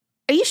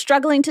Are you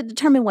struggling to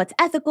determine what's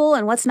ethical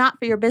and what's not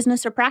for your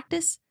business or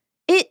practice?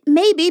 It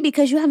may be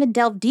because you haven't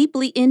delved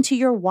deeply into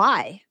your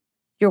why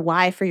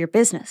for your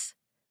business.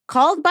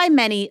 Called by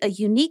many a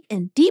unique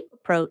and deep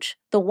approach,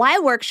 the Why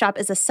Workshop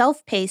is a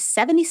self-paced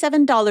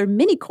 $77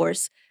 mini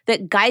course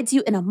that guides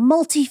you in a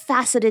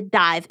multifaceted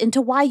dive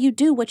into why you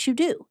do what you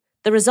do.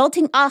 The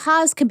resulting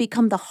ahas can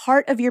become the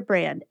heart of your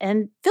brand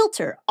and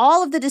filter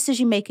all of the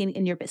decision-making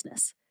in your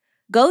business.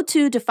 Go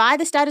to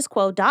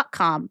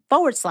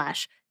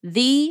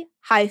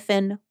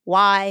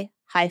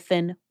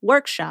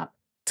defythestatusquo.com/the-why-workshop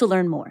to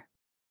learn more.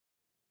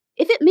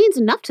 If it means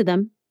enough to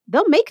them,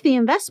 they'll make the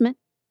investment.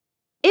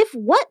 If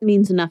what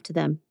means enough to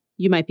them,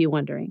 you might be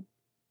wondering.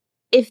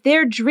 If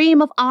their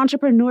dream of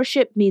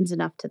entrepreneurship means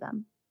enough to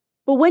them.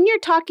 But when you're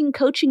talking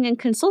coaching and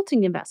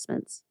consulting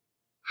investments,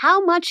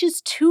 how much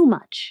is too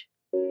much?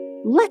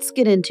 Let's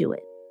get into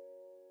it.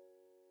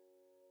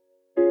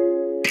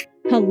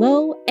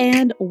 Hello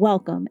and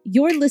welcome.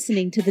 You're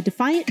listening to the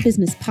Defiant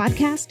Business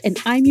Podcast, and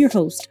I'm your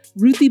host,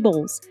 Ruthie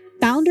Bowles,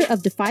 founder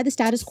of Defy the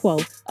Status Quo,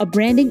 a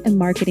branding and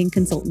marketing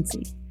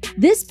consultancy.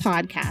 This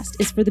podcast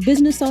is for the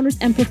business owners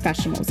and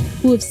professionals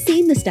who have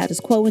seen the status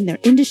quo in their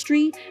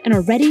industry and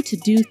are ready to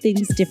do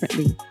things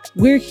differently.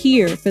 We're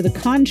here for the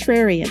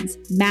contrarians,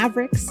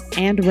 mavericks,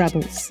 and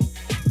rebels.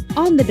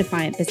 On the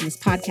Defiant Business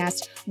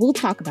Podcast, we'll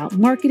talk about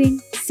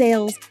marketing,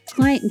 sales,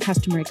 client and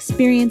customer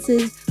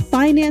experiences,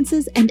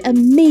 finances, and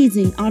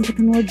amazing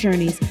entrepreneur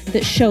journeys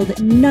that show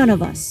that none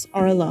of us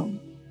are alone.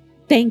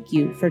 Thank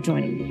you for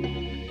joining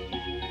me.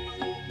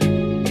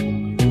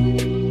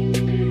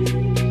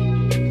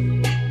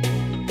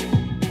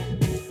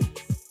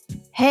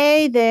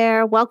 Hey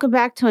there, welcome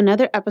back to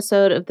another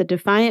episode of the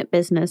Defiant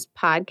Business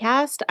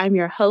Podcast. I'm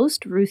your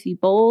host, Ruthie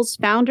Bowles,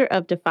 founder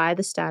of Defy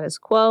the Status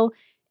Quo,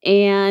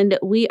 and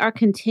we are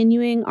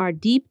continuing our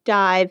deep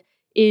dive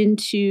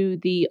into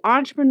the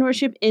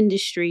entrepreneurship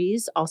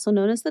industries, also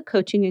known as the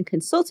coaching and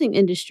consulting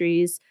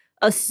industries,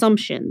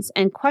 assumptions,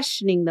 and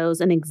questioning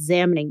those and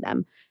examining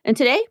them. And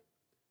today,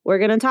 we're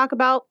going to talk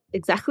about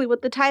exactly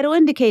what the title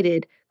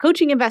indicated,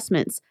 coaching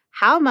investments.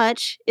 How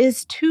much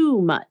is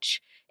too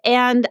much?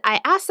 And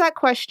I asked that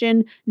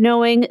question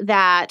knowing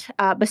that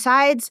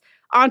besides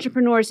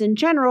entrepreneurs in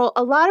general,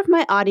 a lot of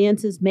my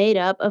audience is made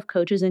up of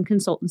coaches and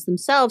consultants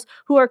themselves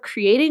who are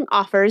creating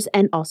offers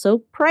and also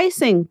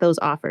pricing those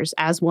offers,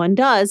 as one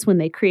does when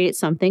they create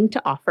something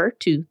to offer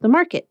to the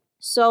market.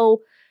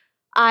 So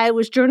I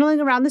was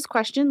journaling around this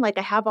question like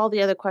I have all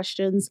the other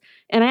questions,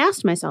 and I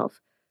asked myself,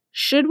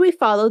 should we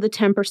follow the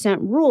 10%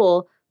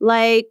 rule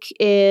like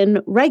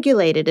in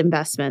regulated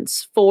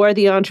investments for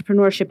the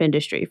entrepreneurship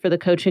industry, for the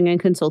coaching and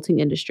consulting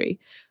industry?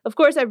 Of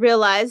course, I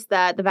realized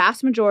that the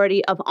vast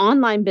majority of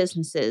online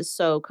businesses,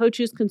 so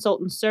coaches,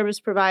 consultants, service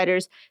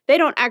providers, they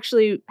don't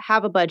actually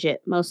have a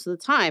budget most of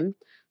the time.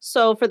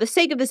 So for the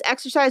sake of this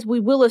exercise, we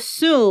will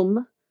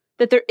assume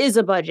that there is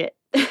a budget.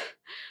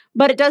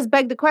 But it does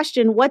beg the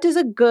question, what does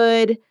a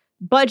good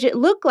budget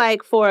look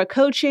like for a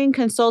coaching,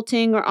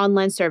 consulting, or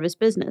online service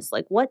business?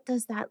 Like, what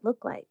does that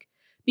look like?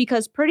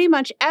 Because pretty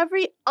much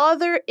every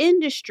other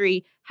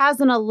industry has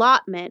an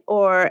allotment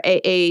or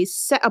a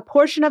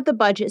portion of the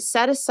budget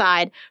set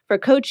aside for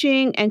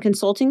coaching and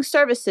consulting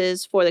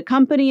services for the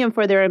company and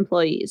for their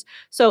employees.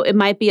 So it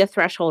might be a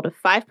threshold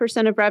of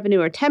 5% of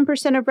revenue or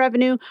 10% of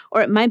revenue,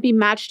 or it might be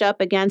matched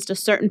up against a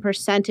certain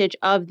percentage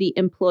of the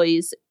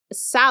employee's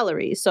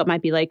salary. So it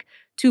might be like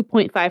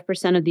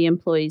 2.5% of the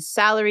employee's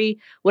salary,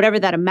 whatever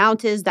that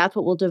amount is, that's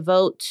what we'll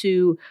devote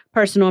to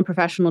personal and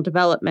professional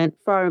development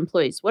for our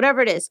employees,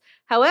 whatever it is.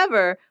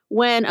 However,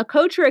 when a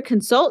coach or a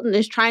consultant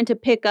is trying to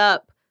pick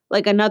up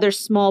like another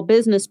small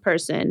business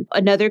person,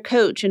 another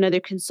coach, another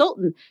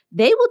consultant,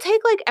 they will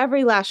take like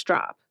every last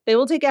drop. They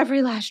will take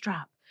every last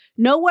drop.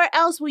 Nowhere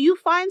else will you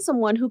find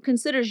someone who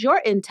considers your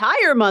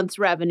entire month's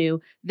revenue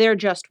their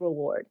just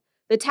reward.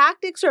 The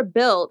tactics are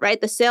built, right?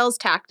 The sales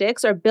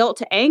tactics are built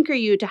to anchor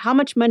you to how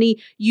much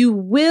money you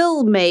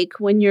will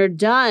make when you're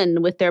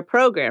done with their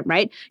program,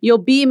 right? You'll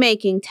be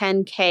making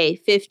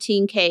 $10K,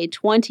 $15K,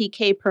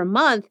 $20K per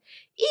month,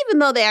 even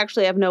though they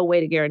actually have no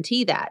way to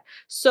guarantee that.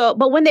 So,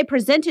 but when they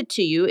present it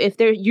to you, if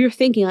you're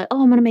thinking like,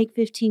 oh, I'm going to make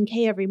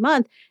 $15K every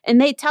month,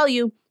 and they tell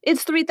you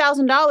it's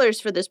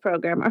 $3,000 for this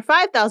program or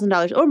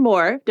 $5,000 or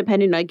more,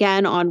 depending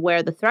again on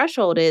where the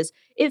threshold is,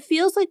 it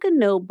feels like a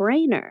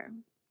no-brainer.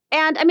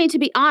 And I mean, to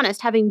be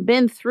honest, having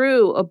been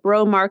through a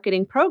bro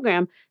marketing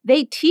program,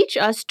 they teach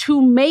us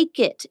to make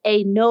it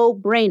a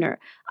no-brainer.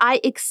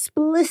 I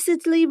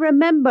explicitly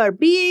remember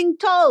being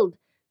told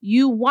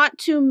you want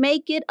to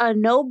make it a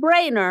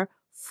no-brainer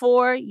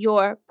for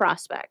your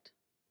prospect.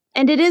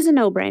 And it is a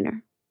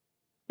no-brainer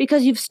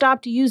because you've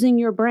stopped using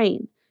your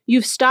brain.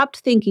 You've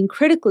stopped thinking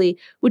critically,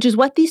 which is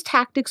what these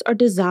tactics are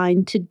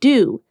designed to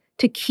do,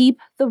 to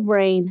keep the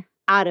brain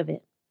out of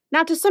it.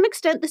 Now, to some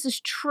extent, this is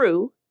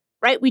true.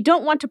 Right? We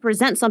don't want to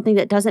present something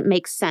that doesn't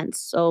make sense.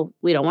 So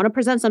we don't want to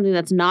present something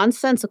that's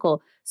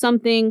nonsensical,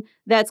 something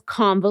that's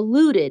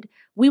convoluted.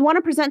 We want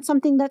to present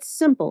something that's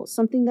simple,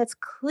 something that's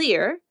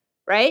clear,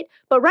 right?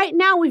 But right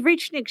now we've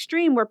reached an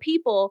extreme where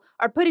people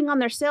are putting on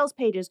their sales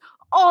pages,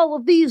 all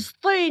of these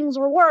things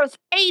are worth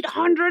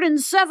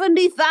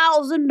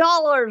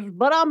 $870,000,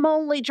 but I'm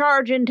only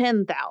charging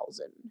 $10,000,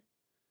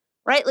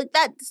 right? Like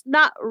that's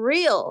not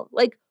real.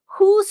 Like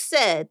who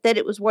said that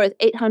it was worth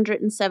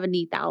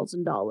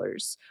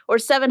 $870,000 or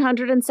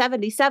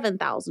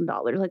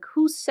 $777,000? Like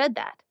who said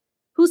that?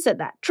 Who said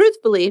that?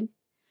 Truthfully,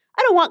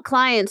 I don't want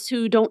clients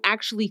who don't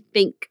actually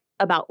think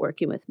about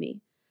working with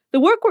me.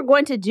 The work we're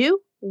going to do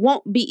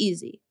won't be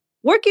easy.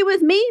 Working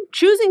with me,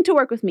 choosing to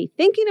work with me,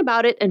 thinking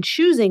about it and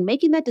choosing,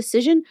 making that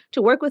decision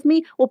to work with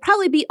me will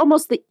probably be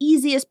almost the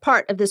easiest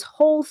part of this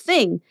whole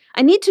thing.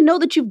 I need to know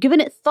that you've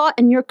given it thought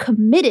and you're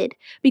committed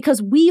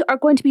because we are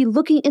going to be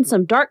looking in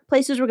some dark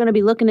places. We're going to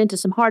be looking into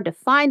some hard to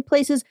find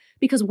places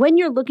because when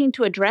you're looking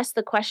to address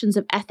the questions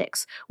of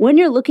ethics, when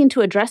you're looking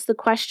to address the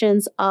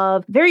questions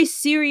of very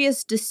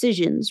serious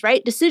decisions,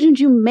 right?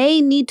 Decisions you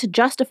may need to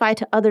justify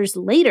to others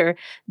later,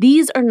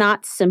 these are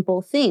not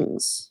simple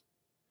things.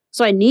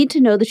 So I need to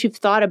know that you've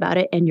thought about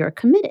it and you're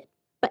committed.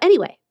 But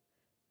anyway,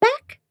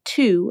 back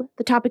to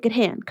the topic at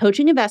hand,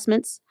 coaching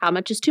investments. How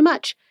much is too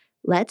much?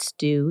 Let's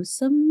do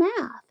some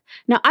math.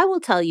 Now, I will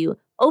tell you,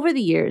 over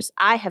the years,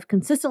 I have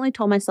consistently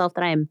told myself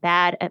that I am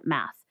bad at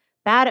math,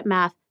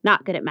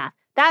 not good at math.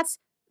 That's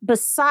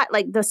despite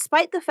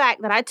the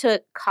fact that I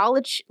took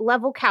college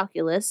level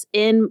calculus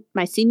in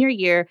my senior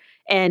year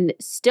and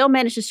still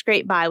managed to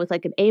scrape by with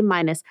like an A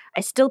minus, I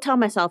still tell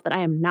myself that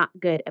I am not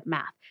good at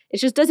math. It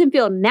just doesn't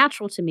feel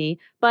natural to me,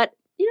 but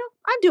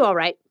I do all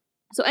right.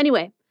 So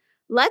anyway,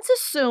 let's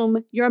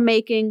assume you're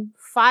making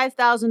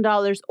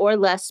 $5,000 or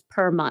less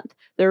per month.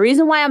 The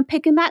reason why I'm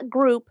picking that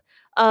group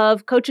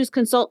of coaches,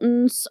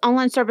 consultants,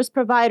 online service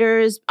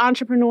providers,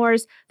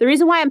 entrepreneurs, the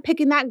reason why I'm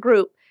picking that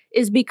group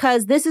is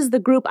because this is the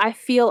group I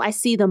feel I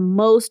see the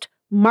most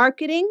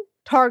marketing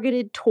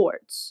targeted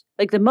towards.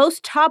 Like the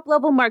most top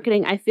level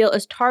marketing I feel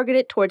is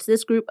targeted towards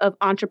this group of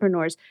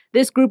entrepreneurs,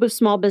 this group of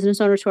small business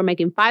owners who are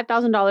making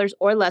 $5,000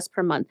 or less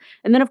per month.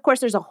 And then of course,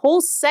 there's a whole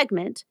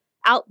segment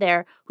out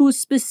there who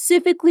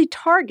specifically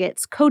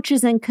targets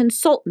coaches and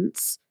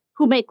consultants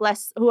who make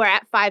less, who are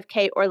at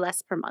 5K or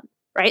less per month,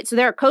 right? So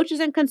there are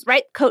coaches and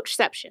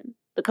Coachception.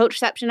 The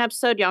Coachception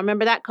episode, y'all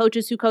remember that?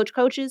 Coaches who coach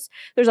coaches.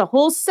 There's a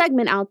whole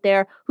segment out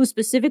there who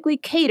specifically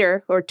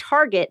cater or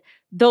target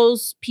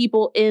those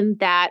people in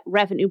that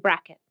revenue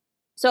bracket.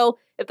 So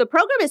if the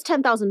program is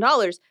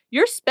 $10,000,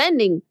 you're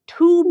spending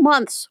 2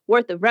 months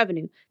worth of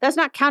revenue. That's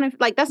not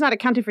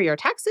accounting for your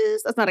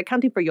taxes. That's not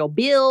accounting for your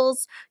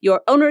bills,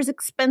 your owner's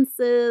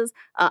expenses,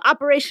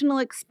 operational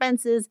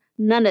expenses,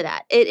 none of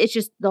that. It's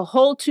just the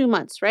whole 2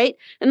 months, right?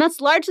 And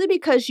that's largely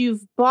because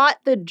you've bought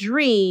the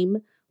dream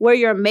where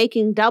you're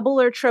making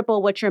double or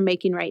triple what you're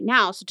making right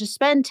now. So to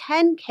spend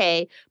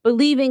 $10K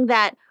believing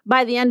that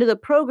by the end of the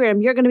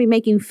program, you're going to be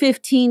making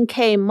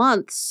 $15K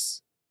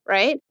months,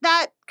 right?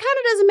 That kind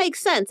of doesn't make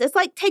sense. It's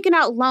like taking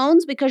out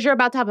loans because you're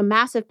about to have a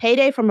massive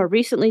payday from a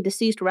recently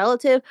deceased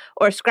relative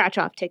or a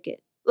scratch-off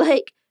ticket.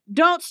 Like,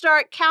 don't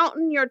start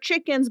counting your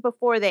chickens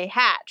before they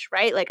hatch,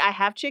 right? Like, I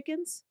have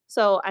chickens,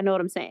 so I know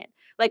what I'm saying.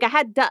 Like, I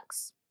had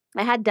ducks.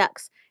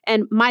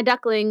 And my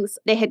ducklings,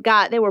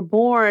 they were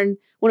born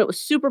when it was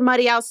super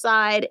muddy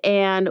outside.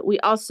 And we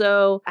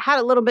also had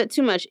a little bit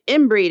too much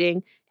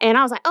inbreeding. And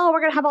I was like, oh,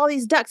 we're going to have all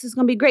these ducks. It's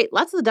going to be great.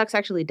 Lots of the ducks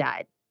actually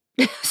died.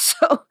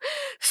 so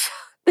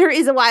the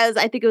reason why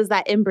I think it was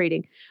that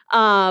inbreeding.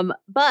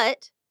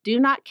 But do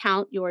not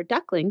count your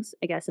ducklings,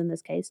 I guess in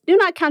this case, do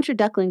not count your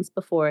ducklings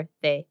before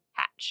they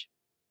hatch.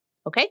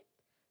 Okay?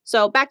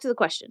 So back to the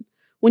question.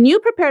 When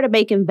you prepare to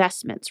make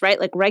investments, right,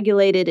 like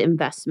regulated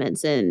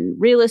investments in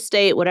real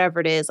estate, whatever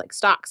it is, like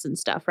stocks and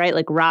stuff, right,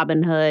 like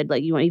Robinhood,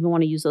 like you even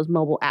want to use those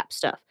mobile app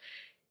stuff,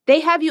 they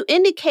have you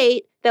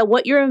indicate that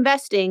what you're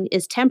investing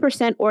is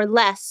 10% or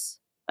less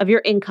of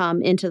your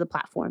income into the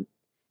platform.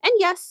 And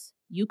yes,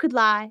 you could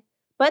lie,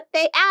 but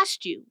they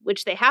asked you,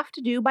 which they have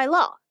to do by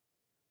law.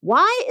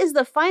 Why is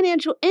the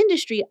financial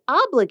industry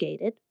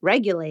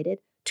regulated,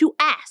 to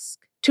ask?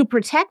 To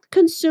protect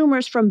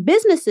consumers from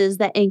businesses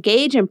that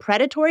engage in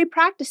predatory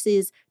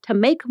practices to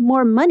make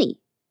more money.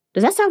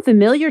 Does that sound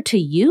familiar to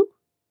you?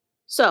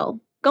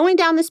 So, going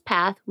down this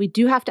path, we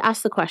do have to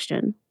ask the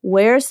question,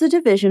 where's the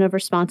division of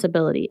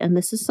responsibility? And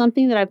this is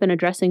something that I've been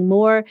addressing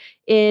more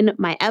in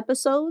my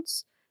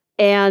episodes.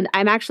 And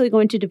I'm actually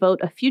going to devote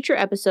a future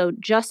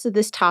episode just to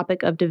this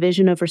topic of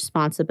division of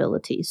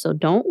responsibility. So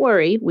don't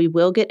worry, we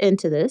will get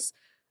into this.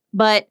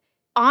 But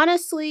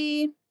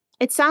honestly,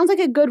 it sounds like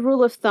a good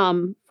rule of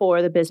thumb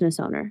for the business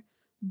owner,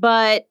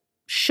 but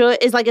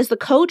is the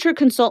coach or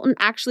consultant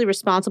actually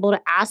responsible to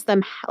ask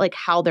them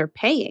how they're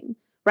paying,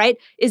 right?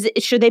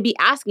 Should they be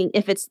asking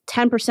if it's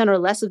 10% or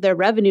less of their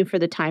revenue for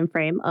the time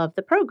frame of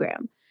the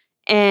program?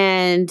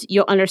 And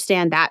you'll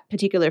understand that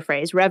particular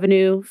phrase,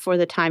 revenue for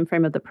the time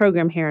frame of the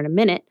program, here in a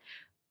minute.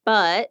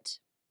 But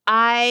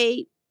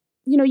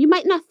you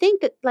might not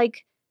think that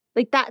like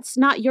that's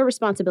not your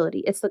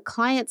responsibility. It's the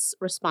client's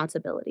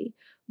responsibility.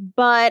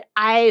 But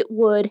I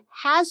would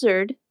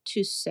hazard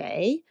to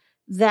say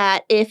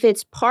that if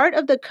it's part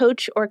of the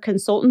coach or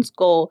consultant's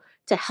goal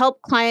to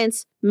help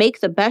clients make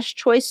the best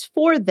choice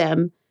for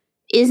them,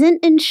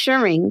 isn't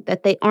ensuring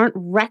that they aren't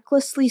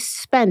recklessly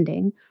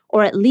spending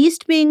or at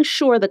least being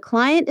sure the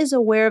client is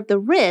aware of the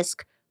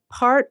risk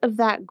part of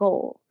that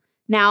goal.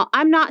 Now,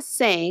 I'm not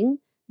saying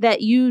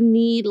that you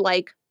need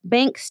like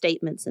bank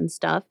statements and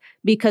stuff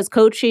because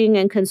coaching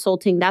and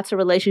consulting, that's a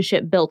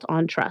relationship built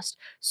on trust.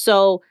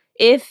 So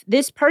if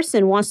this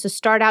person wants to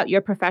start out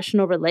your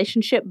professional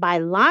relationship by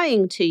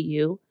lying to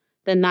you,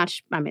 then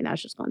that's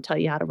just going to tell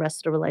you how the rest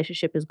of the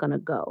relationship is going to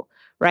go,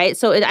 right?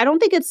 So I don't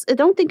think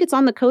it's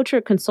on the coach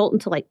or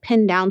consultant to like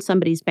pin down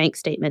somebody's bank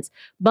statements,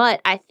 but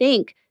I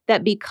think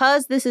that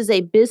because this is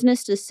a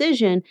business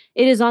decision,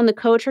 it is on the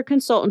coach or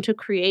consultant to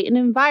create an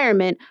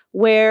environment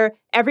where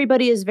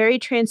everybody is very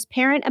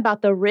transparent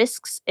about the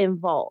risks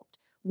involved.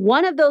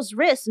 One of those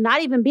risks,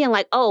 not even being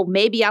like, oh,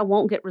 maybe I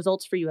won't get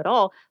results for you at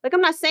all. Like,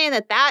 I'm not saying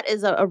that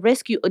is a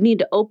risk you need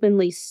to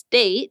openly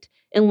state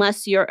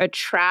unless you're a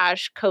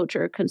trash coach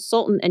or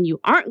consultant and you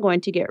aren't going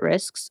to get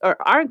risks or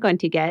aren't going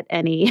to get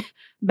any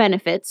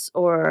benefits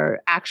or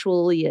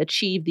actually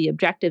achieve the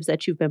objectives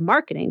that you've been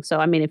marketing. So,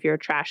 I mean, if you're a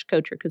trash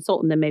coach or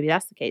consultant, then maybe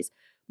that's the case.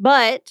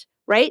 But,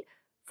 right,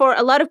 for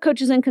a lot of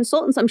coaches and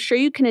consultants, I'm sure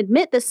you can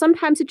admit that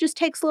sometimes it just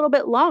takes a little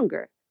bit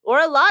longer or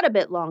a lot of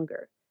bit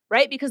longer,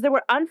 right? Because there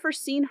were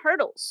unforeseen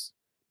hurdles,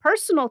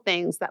 personal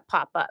things that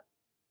pop up,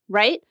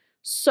 right?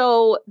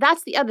 So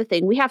that's the other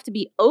thing. We have to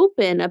be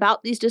open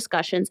about these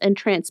discussions and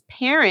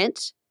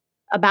transparent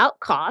about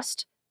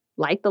cost,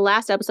 like the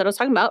last episode I was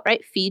talking about,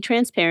 right? Fee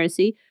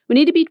transparency. We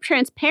need to be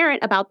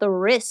transparent about the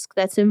risk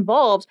that's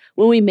involved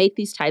when we make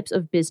these types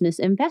of business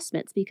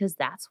investments, because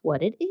that's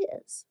what it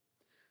is.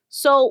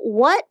 So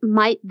what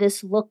might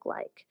this look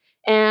like?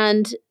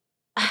 And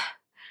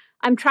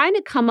I'm trying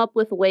to come up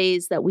with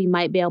ways that we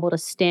might be able to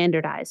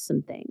standardize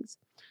some things.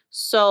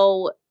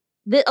 So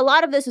a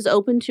lot of this is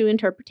open to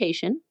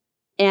interpretation.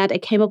 And I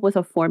came up with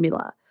a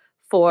formula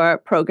for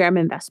program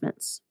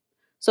investments.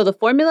 So the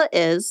formula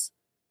is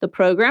the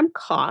program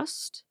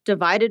cost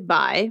divided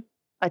by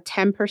a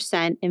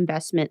 10%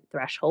 investment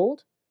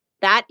threshold.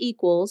 That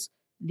equals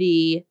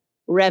the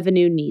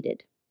revenue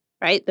needed,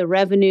 right? The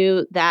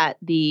revenue that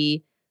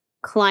the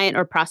client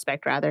or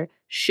prospect rather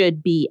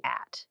should be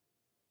at.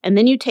 And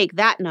then you take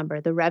that number,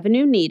 the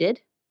revenue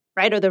needed,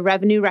 right? Or the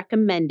revenue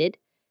recommended,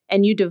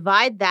 and you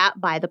divide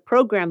that by the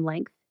program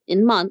length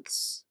in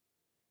months.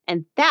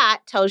 And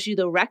that tells you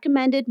the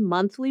recommended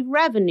monthly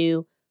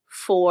revenue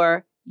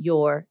for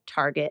your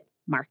target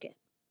market.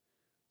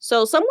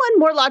 So someone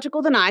more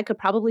logical than I could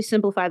probably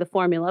simplify the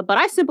formula, but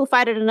I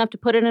simplified it enough to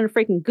put it in a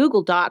freaking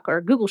Google Doc or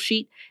a Google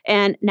Sheet.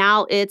 And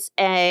now it's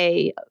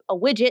a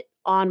widget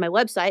on my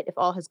website if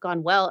all has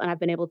gone well and I've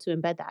been able to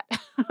embed that.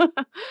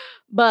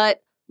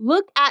 But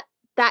look at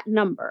that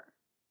number,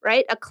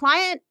 right? A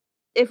client,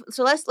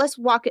 let's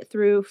walk it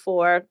through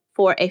for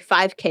a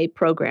 5K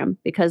program,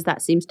 because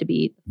that seems to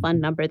be the fun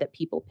number that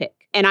people pick.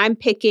 And I'm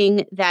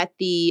picking that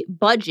the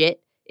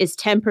budget is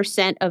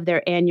 10% of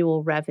their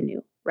annual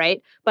revenue,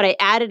 right? But I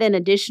added an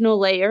additional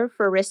layer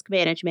for risk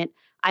management.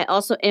 I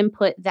also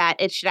input that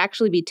it should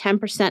actually be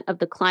 10% of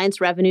the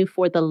client's revenue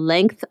for the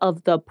length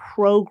of the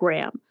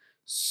program.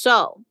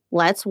 So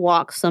let's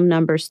walk some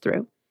numbers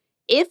through.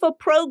 If a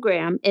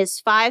program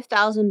is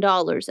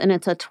 $5,000 and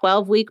it's a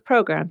 12-week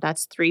program,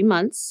 that's 3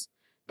 months,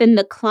 then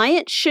the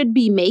client should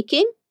be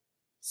making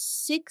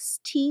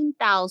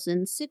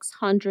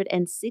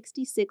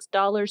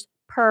 $16,666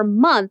 per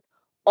month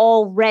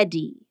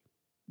already.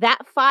 That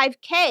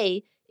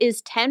 5K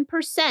is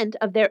 10%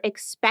 of their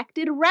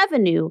expected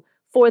revenue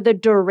for the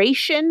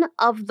duration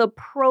of the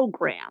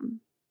program,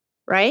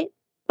 right?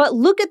 But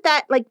look at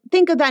that, like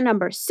think of that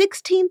number,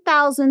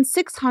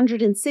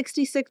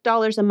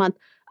 $16,666 a month.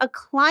 A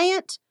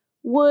client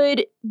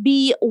would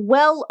be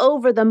well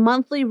over the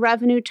monthly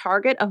revenue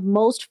target of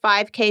most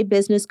 5K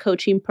business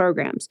coaching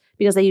programs,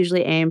 because they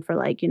usually aim for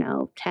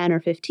 10 or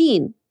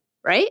 15,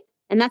 right?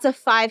 And that's a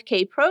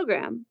 5K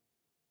program.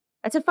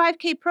 So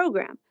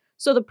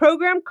the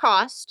program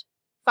cost,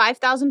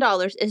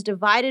 $5,000, is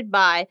divided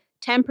by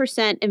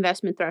 10%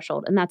 investment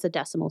threshold, and that's a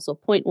decimal, so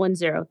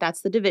 0.10,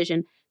 that's the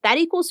division. That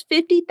equals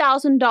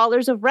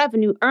 $50,000 of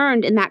revenue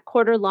earned in that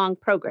quarter-long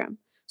program.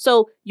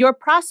 So your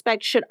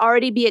prospect should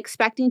already be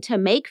expecting to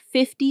make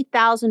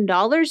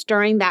 $50,000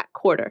 during that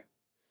quarter.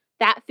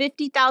 That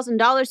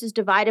 $50,000 is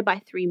divided by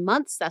 3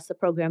 months. That's the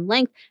program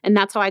length. And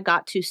that's how I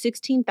got to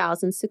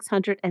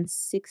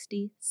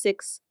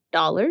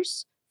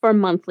 $16,666 for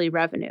monthly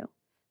revenue.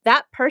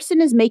 That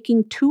person is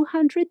making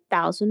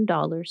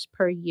 $200,000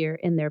 per year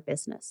in their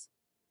business.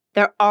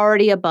 They're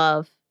already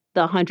above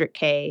the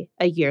 $100K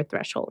a year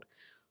threshold.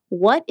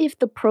 What if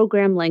the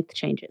program length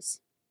changes?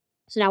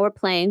 So now we're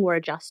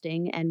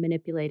adjusting and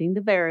manipulating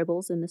the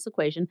variables in this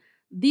equation.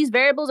 These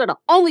variables are the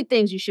only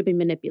things you should be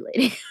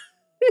manipulating.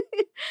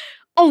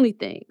 Only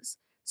things.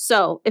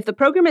 So if the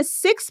program is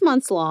 6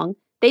 months long,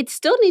 they'd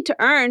still need to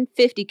earn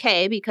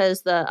 $50K,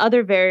 because the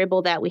other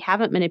variable that we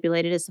haven't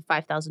manipulated is the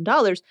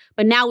 $5,000.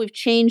 But now we've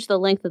changed the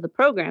length of the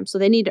program. So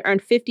they need to earn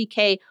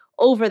 $50K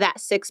over that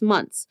 6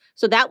 months.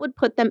 So that would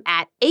put them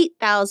at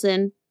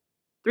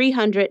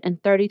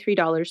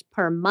 $8,333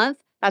 per month.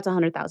 That's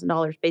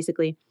 $100,000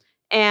 basically.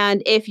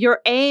 And if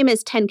your aim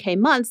is 10K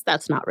months,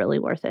 that's not really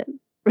worth it,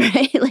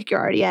 right? Like you're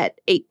already at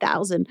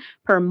 8,000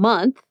 per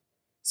month.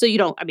 So you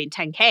don't,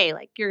 10K,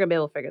 like you're going to be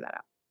able to figure that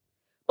out.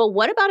 But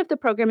what about if the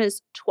program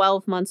is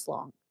 12 months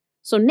long?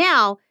 So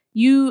now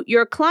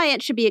your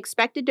client should be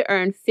expected to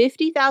earn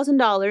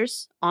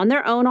 $50,000 on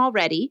their own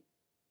already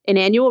in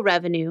annual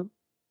revenue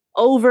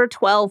over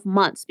 12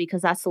 months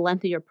because that's the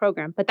length of your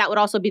program. But that would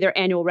also be their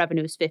annual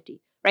revenue is 50,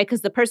 right?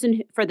 Because the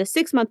person for the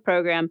 6-month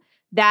program,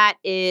 that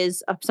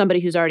is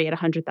somebody who's already at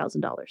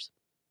 $100,000.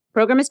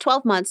 Program is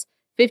 12 months,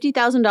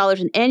 $50,000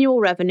 in annual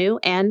revenue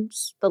and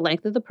the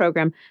length of the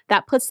program.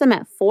 That puts them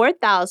at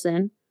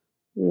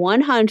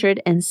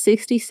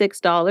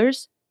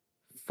 $4,166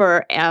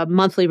 for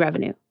monthly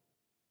revenue.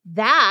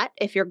 That,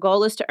 if your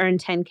goal is to earn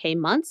 10K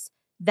months,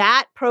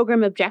 that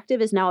program objective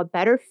is now a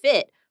better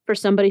fit for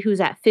somebody who's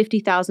at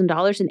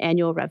 $50,000 in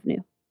annual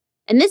revenue.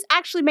 And this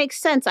actually makes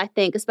sense, I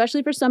think,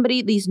 especially for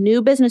these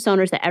new business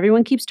owners that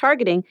everyone keeps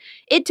targeting.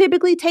 It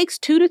typically takes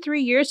 2 to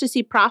 3 years to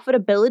see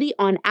profitability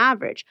on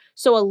average.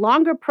 So a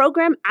longer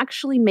program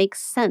actually makes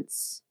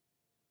sense.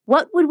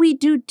 What would we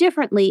do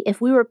differently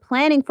if we were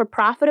planning for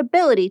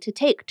profitability to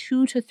take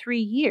 2 to 3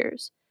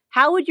 years?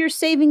 How would your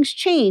savings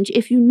change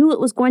if you knew it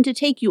was going to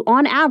take you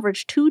on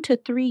average 2 to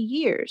 3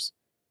 years,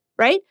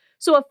 right?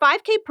 So a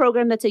 5K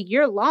program that's a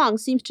year long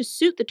seems to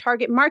suit the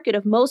target market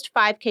of most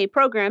 5K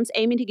programs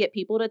aiming to get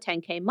people to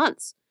 10K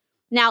months.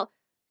 Now,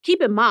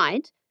 keep in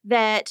mind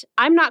that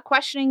I'm not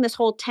questioning this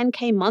whole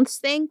 10K months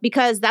thing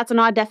because that's an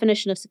odd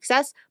definition of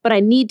success, but I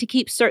need to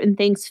keep certain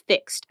things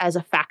fixed as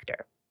a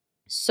factor.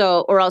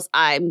 So, or else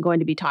I'm going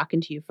to be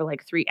talking to you for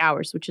like 3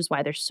 hours, which is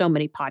why there's so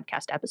many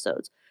podcast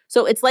episodes.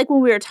 So it's like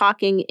when we were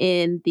talking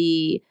in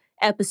the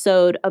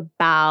episode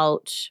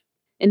about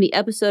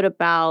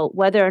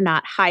whether or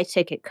not high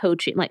ticket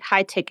coaching, like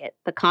high ticket,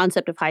 the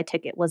concept of high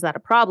ticket, was that a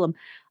problem?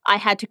 I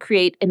had to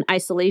create an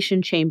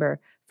isolation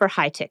chamber for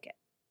high ticket.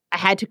 I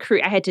had to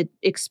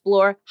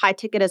explore high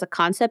ticket as a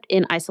concept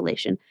in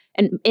isolation.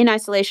 And in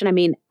isolation, I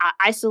mean,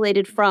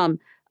 isolated from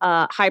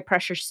high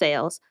pressure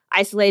sales,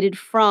 isolated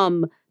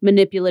from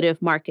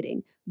manipulative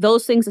marketing.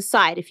 Those things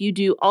aside, if you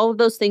do all of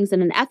those things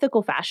in an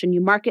ethical fashion, you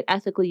market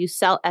ethically, you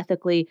sell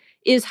ethically,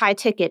 is high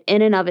ticket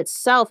in and of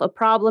itself a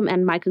problem?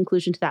 And my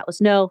conclusion to that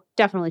was no.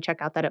 Definitely check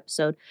out that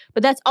episode.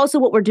 But that's also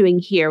what we're doing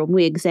here when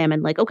we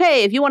examine, like,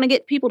 okay, if you want to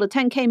get people to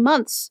 10K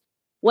months,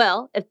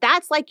 well, if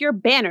that's like your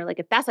banner, like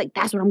if that's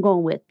what I'm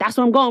going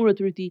with,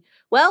 Ruthie.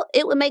 Well,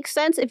 it would make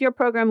sense if your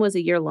program was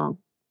a year long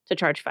to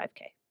charge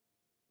 5K.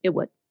 It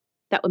would.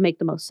 That would make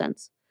the most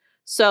sense.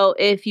 So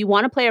if you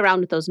want to play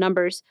around with those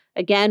numbers,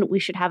 again, we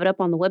should have it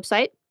up on the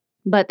website,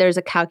 but there's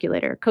a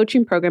calculator,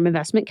 coaching program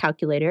investment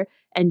calculator,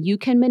 and you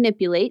can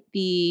manipulate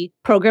the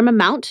program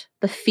amount,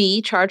 the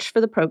fee charged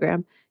for the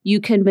program. You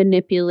can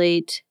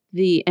manipulate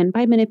and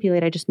by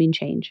manipulate, I just mean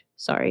change.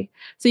 Sorry.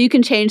 So you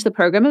can change the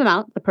program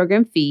amount, the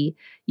program fee.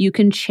 You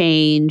can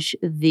change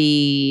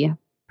the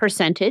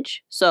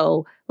percentage.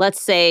 So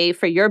let's say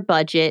for your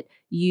budget,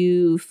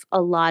 you've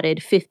allotted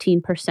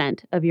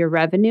 15% of your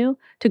revenue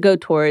to go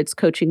towards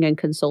coaching and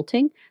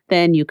consulting,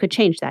 then you could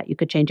change that. You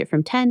could change it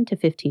from 10 to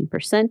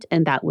 15%,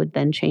 and that would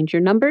then change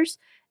your numbers.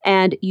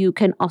 And you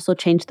can also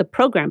change the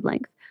program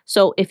length.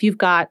 So if you've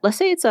got, let's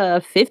say it's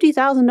a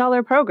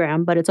 $50,000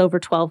 program, but it's over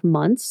 12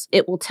 months,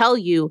 it will tell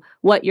you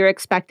what your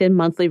expected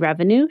monthly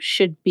revenue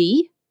should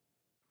be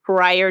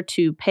prior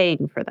to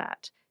paying for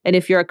that. And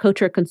if you're a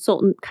coach or a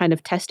consultant kind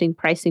of testing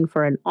pricing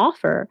for an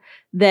offer,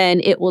 then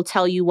it will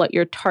tell you what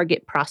your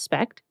target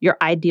prospect, your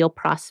ideal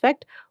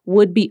prospect,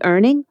 would be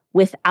earning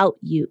without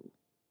you.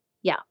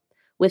 Yeah,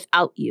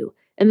 without you.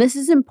 And this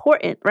is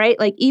important, right?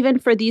 Like even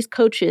for these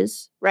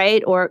coaches,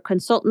 right? Or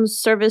consultants,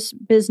 service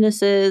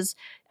businesses,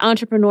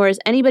 entrepreneurs,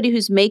 anybody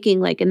who's making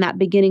like in that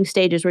beginning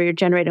stages where you're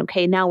generating,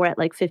 okay, now we're at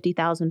like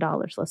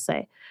 $50,000, let's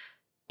say.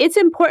 It's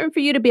important for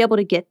you to be able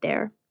to get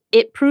there.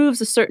 It proves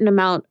a certain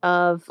amount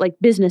of like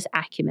business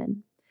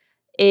acumen.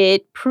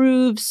 It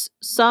proves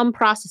some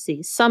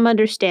processes, some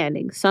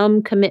understanding,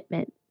 some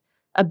commitment,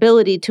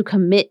 ability to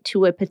commit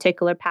to a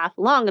particular path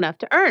long enough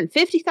to earn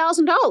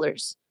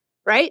 $50,000,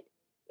 right?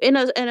 In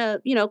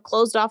a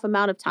closed off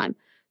amount of time.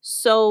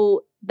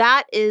 So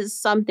that is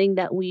something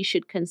that we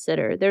should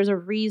consider. There's a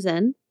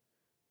reason,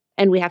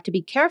 and we have to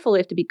be careful. We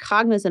have to be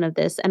cognizant of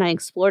this. And I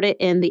explored it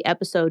in the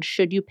episode,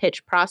 Should You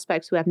Pitch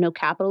Prospects Who Have No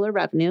Capital or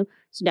Revenue?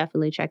 So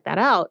definitely check that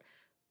out.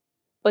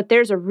 But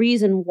there's a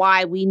reason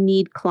why we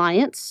need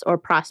clients or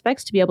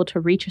prospects to be able to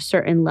reach a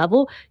certain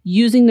level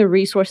using the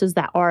resources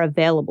that are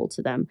available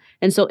to them.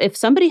 And so if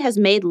somebody has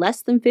made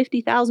less than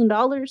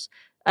 $50,000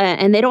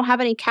 and they don't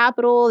have any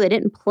capital, they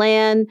didn't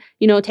plan,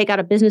 take out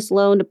a business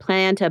loan to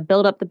plan to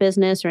build up the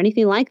business or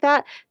anything like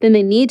that, then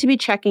they need to be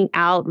checking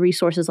out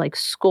resources like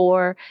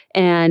SCORE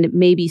and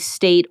maybe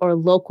state or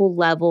local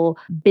level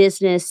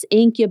business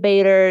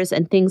incubators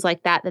and things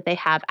like that they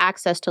have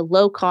access to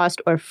low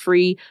cost or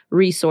free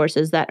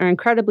resources that are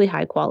incredibly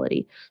high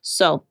quality.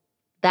 So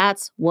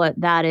That's what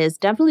that is.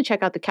 Definitely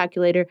check out the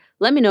calculator.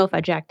 Let me know if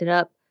I jacked it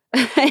up.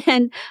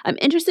 And I'm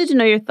interested to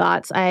know your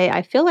thoughts.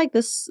 I feel like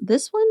this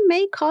one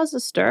may cause a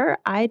stir.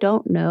 I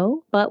don't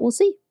know, but we'll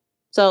see.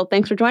 So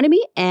thanks for joining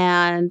me,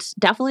 and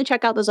definitely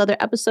check out those other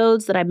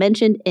episodes that I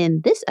mentioned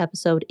in this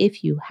episode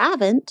if you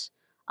haven't.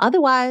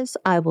 Otherwise,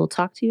 I will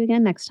talk to you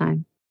again next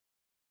time.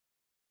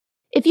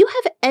 If you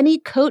have any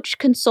coach,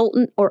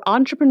 consultant, or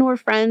entrepreneur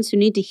friends who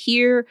need to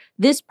hear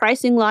this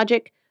pricing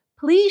logic,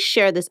 please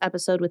share this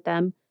episode with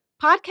them.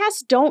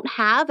 Podcasts don't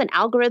have an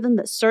algorithm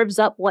that serves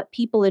up what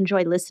people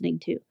enjoy listening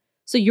to.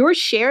 So your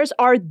shares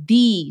are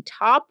the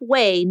top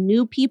way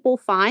new people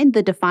find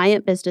the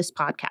Defiant Business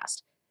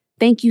Podcast.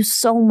 Thank you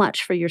so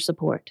much for your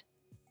support.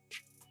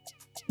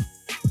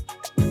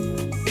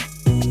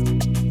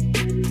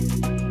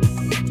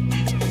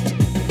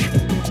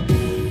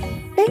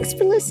 Thanks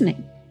for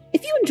listening.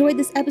 If you enjoyed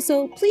this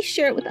episode, please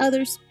share it with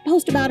others,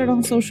 post about it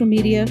on social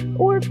media,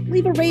 or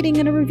leave a rating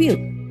and a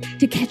review.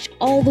 To catch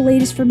all the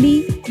latest from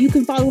me, you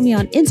can follow me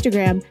on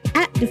Instagram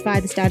at Defy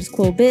the Status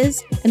Quo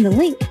Biz, and the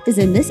link is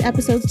in this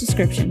episode's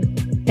description.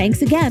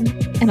 Thanks again,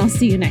 and I'll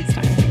see you next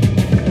time.